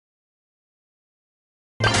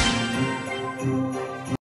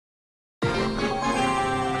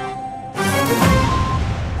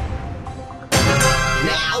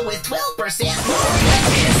100%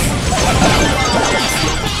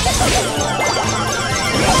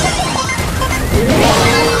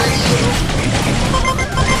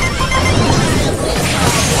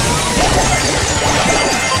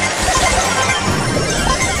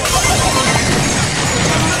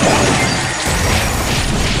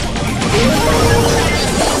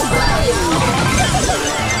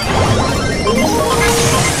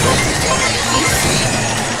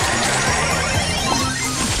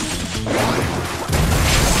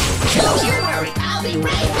 Don't you worry, I'll be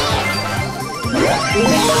right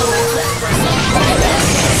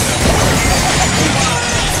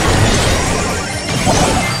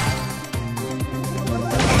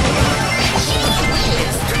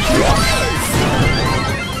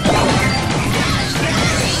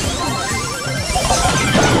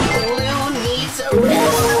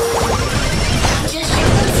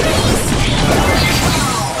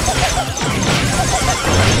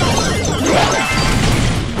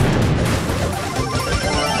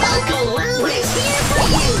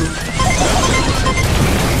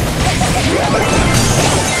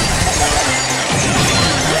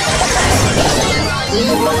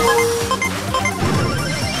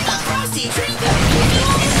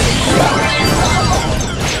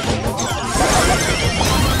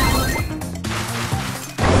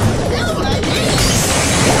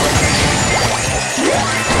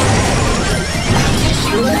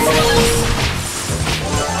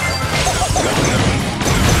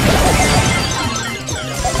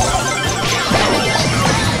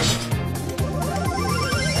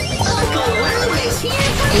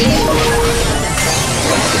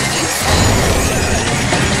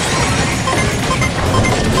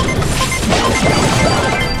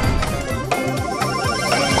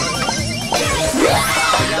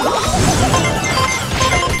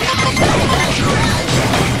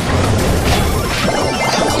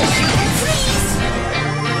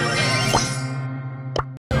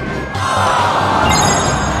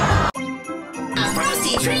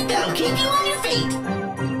treat that'll keep you on your feet.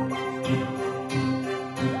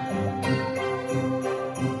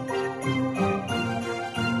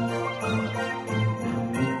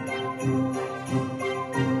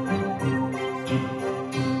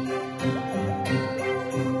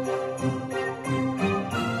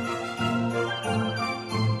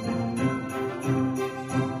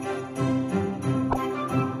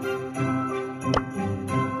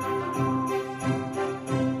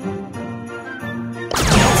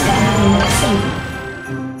 That was not my intention.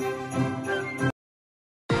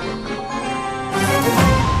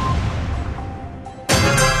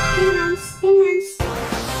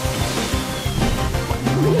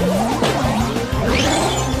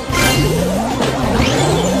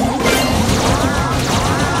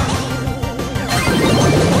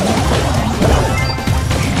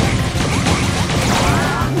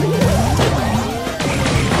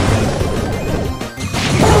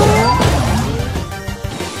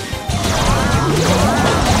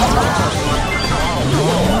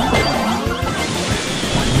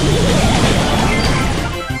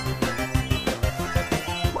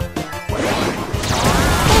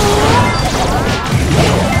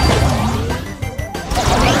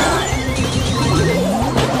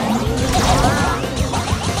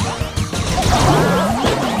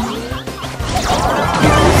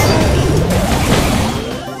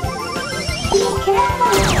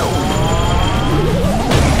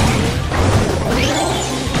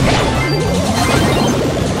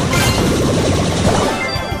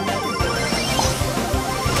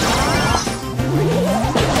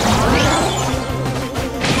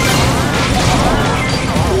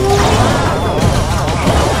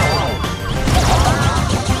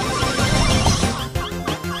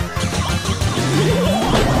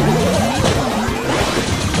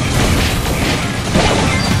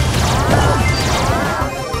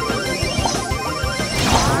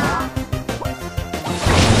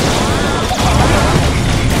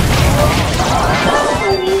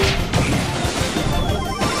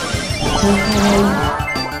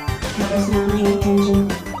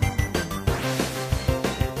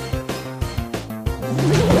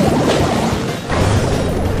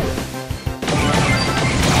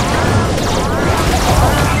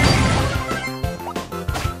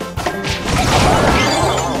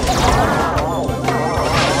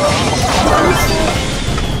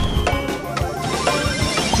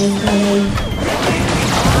 Okay.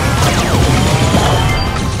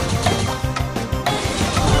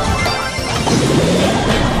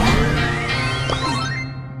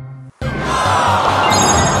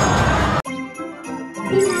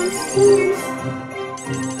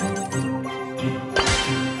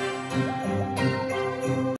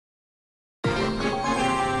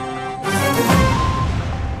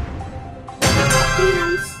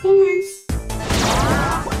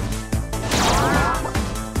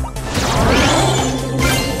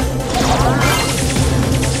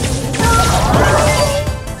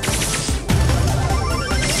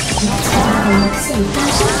 I'm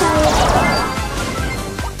so sorry.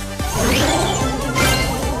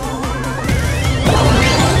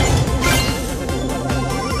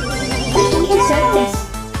 We can insert this.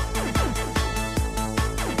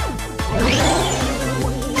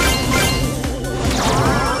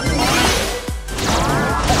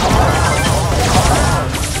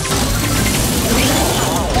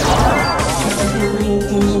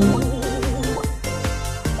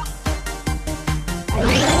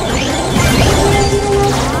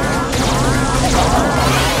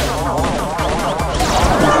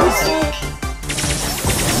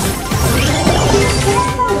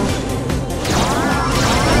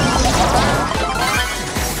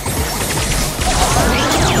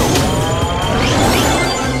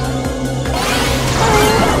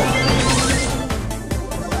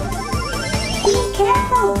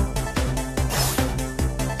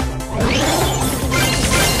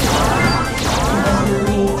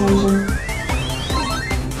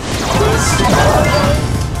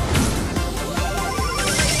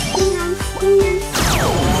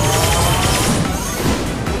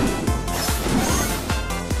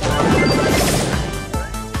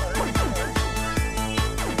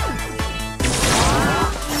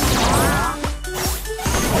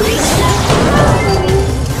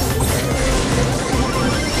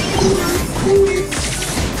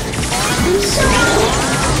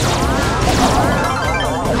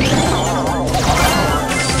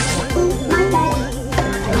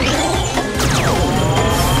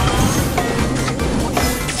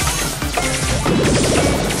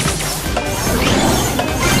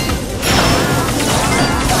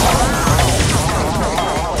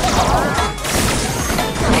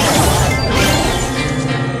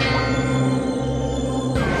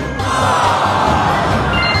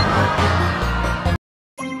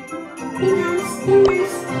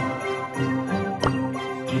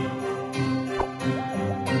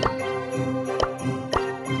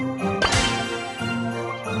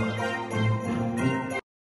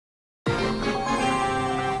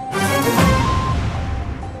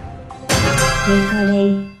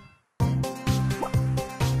 Recording.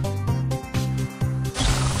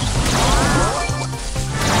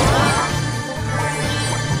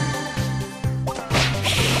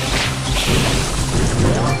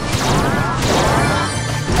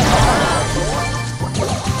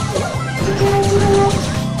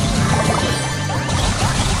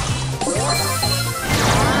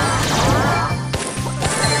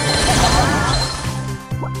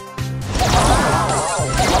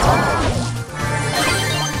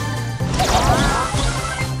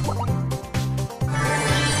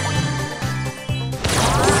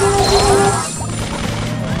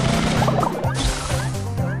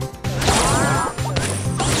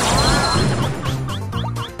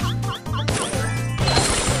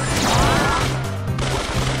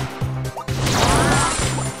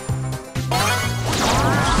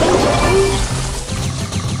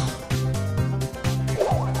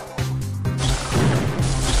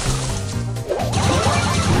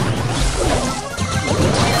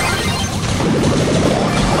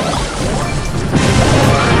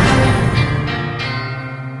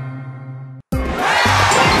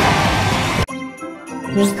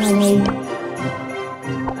 Recording.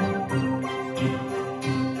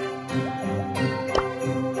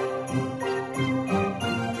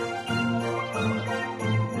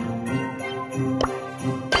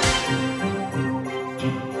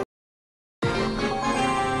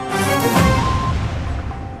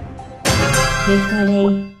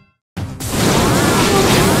 Recording.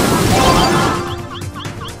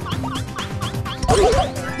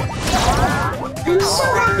 I'm so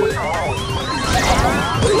happy.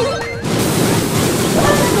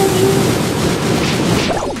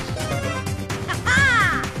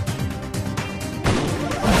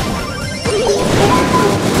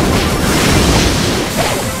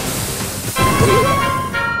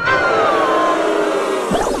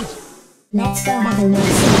 Let's go have a look.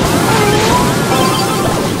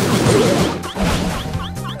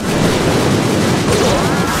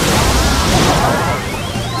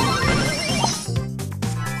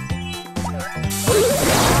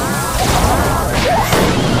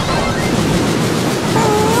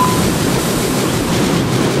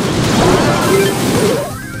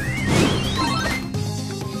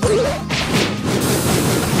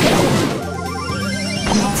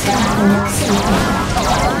 Let's go have a look.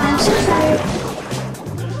 I'm so sorry.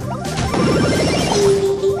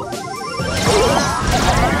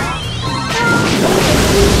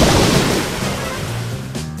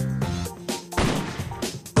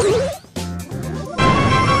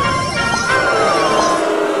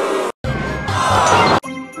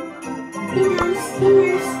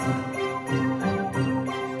 Happiness.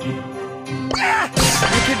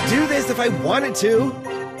 I could do this if I wanted to.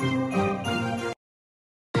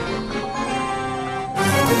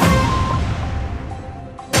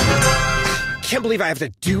 Can't believe I have to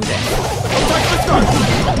do this. Don't touch the scarf!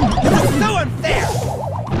 This is so unfair!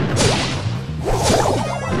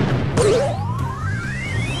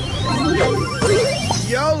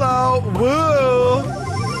 YOLO! Woo!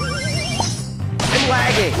 I'm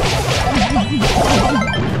lagging.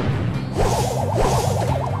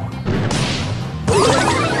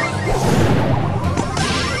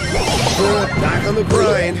 Back on the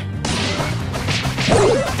grind.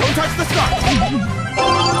 Don't touch the scarf!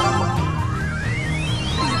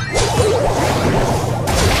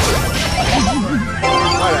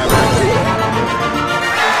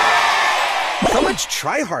 So much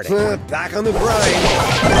tryharding. Back on the grind.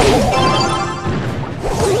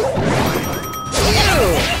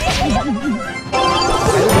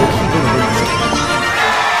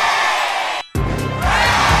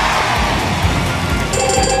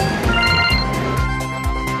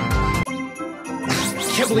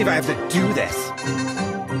 Can't believe I have to do this.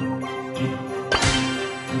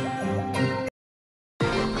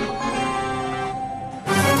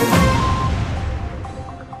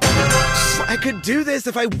 I could do this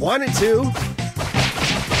if I wanted to.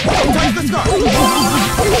 Don't touch the scarf!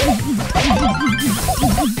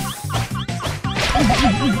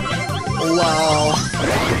 Lol.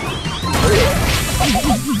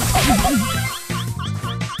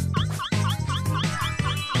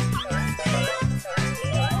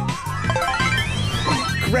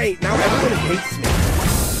 Great, now everyone hates me.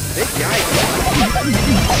 Big yikes.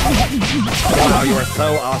 Wow, you are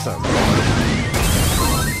so awesome.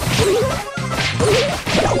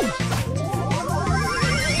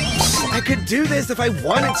 I could do this if I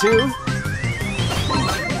wanted to.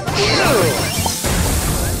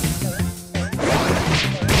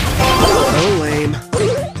 So lame.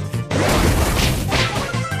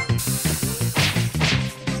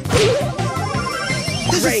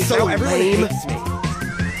 This is so lame. Hates me.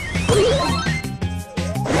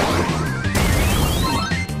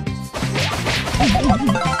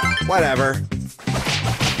 Whatever.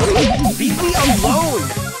 Leave me alone!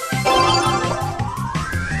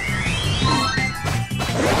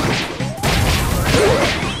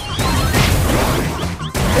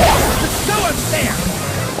 It's so unfair!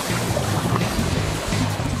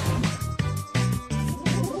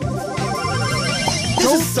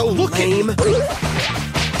 This is so lame!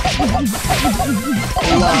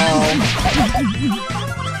 Lol.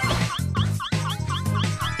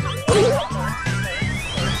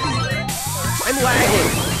 I'm lagging!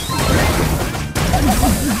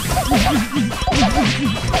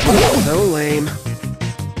 So lame.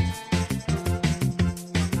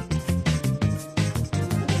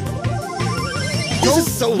 This is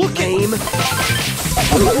so lame.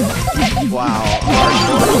 Wow.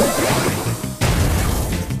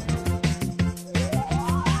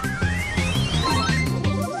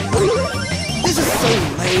 This is so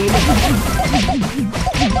lame.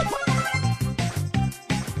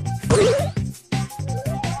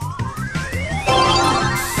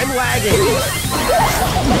 I'm lagging.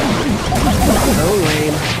 So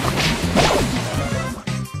lame.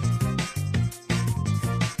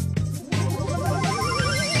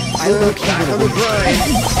 I look back on the grind.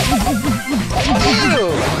 Ew.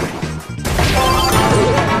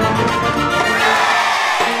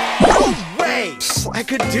 No way! I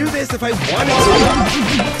could do this if I wanted to.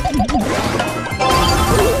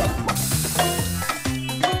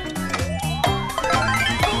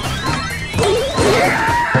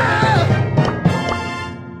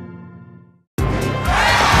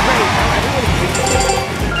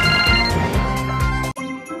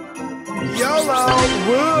 YOLO!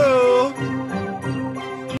 Woo!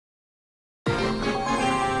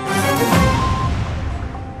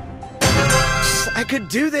 I could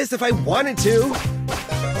do this if I wanted to.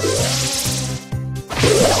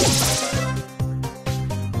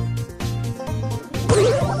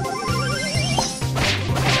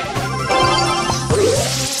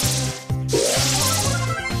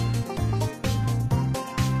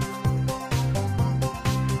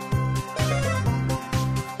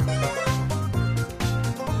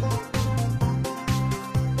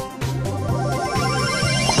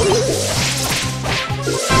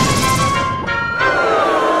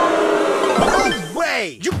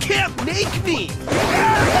 You can't make me!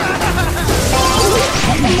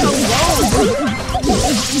 Leave me alone!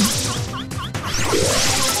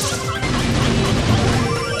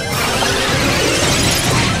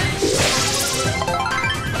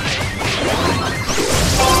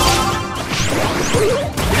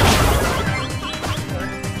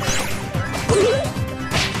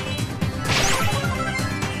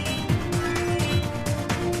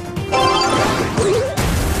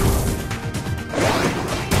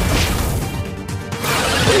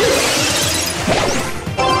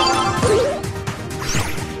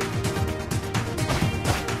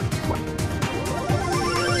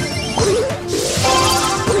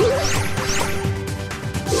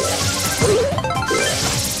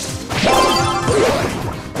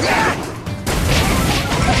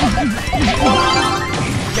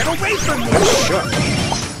 Away from me! I'm shook.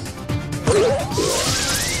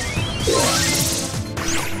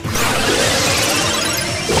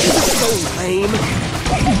 This is so lame.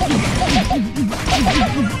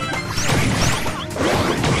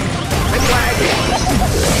 I'm lagging.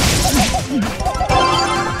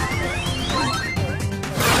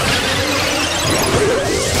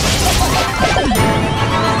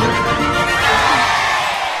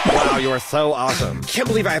 Wow, you are so awesome. Can't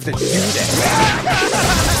believe I have to do this.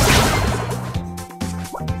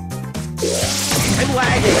 I'm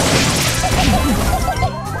lagging.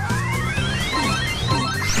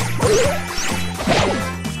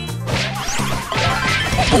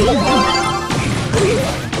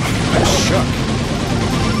 I'm shook.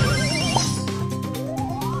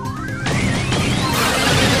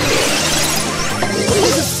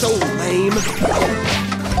 This is so lame.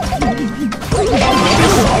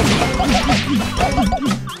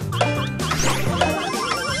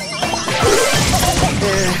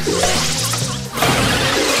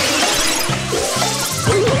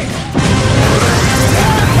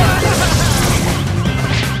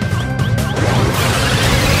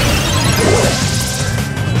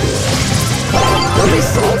 Don't be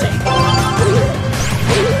salty.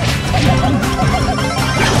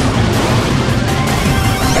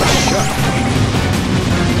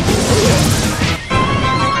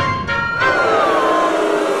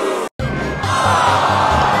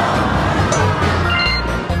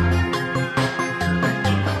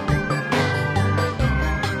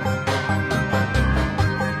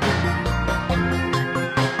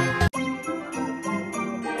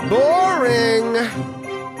 Boring.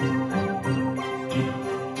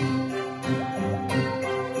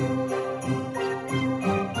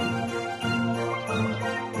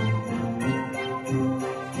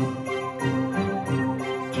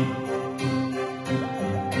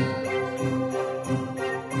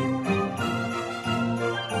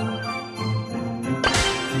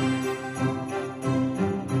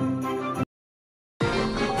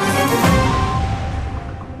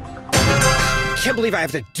 Can't believe I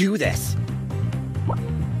have to do this.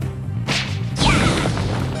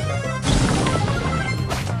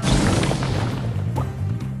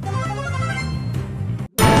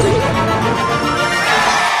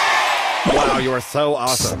 Wow, you are so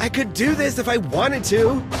awesome. I could do this if I wanted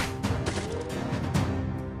to.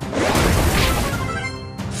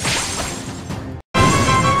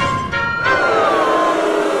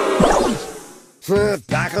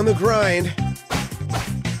 Back on the grind.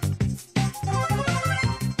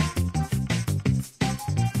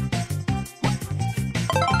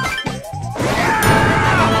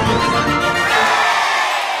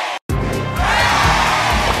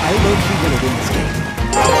 I low-key wanna win this game.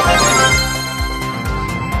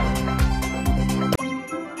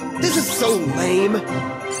 This is so lame.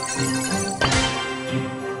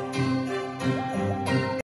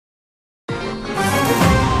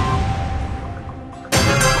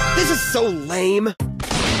 This is so lame.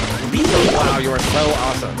 Wow, you are so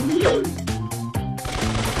awesome.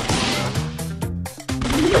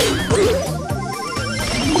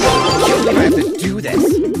 I can't believe I have to do this.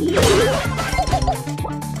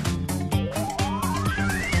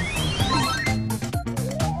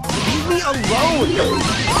 Leave me alone!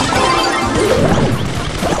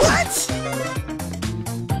 What?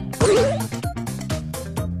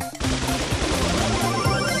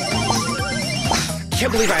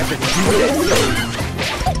 Can't believe I have to do this.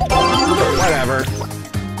 Whatever.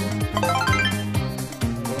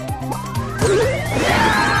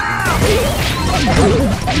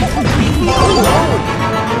 Leave me alone!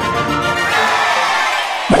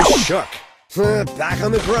 I'm shook. Back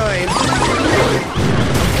on the grind.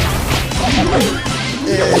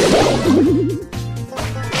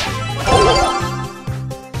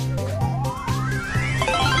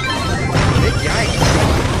 Big yikes.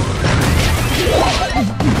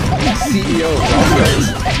 CEO Rogers.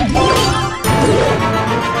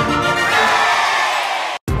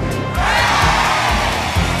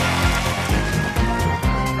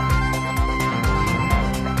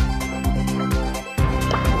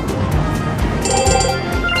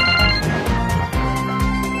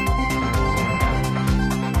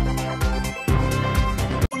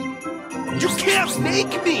 You can't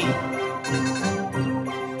make me!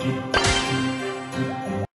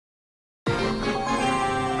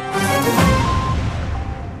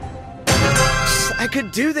 I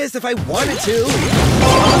could do this if I wanted to.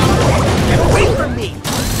 Get away from me!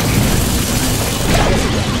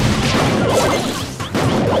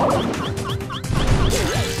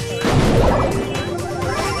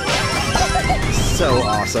 So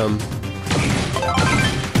awesome.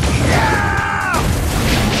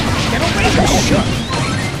 even shook.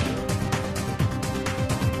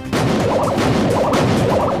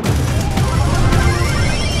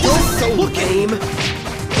 This is so lame.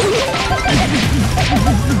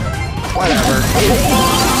 Whatever.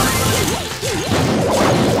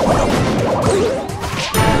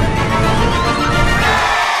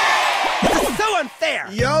 This is so unfair.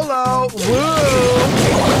 YOLO. Woo.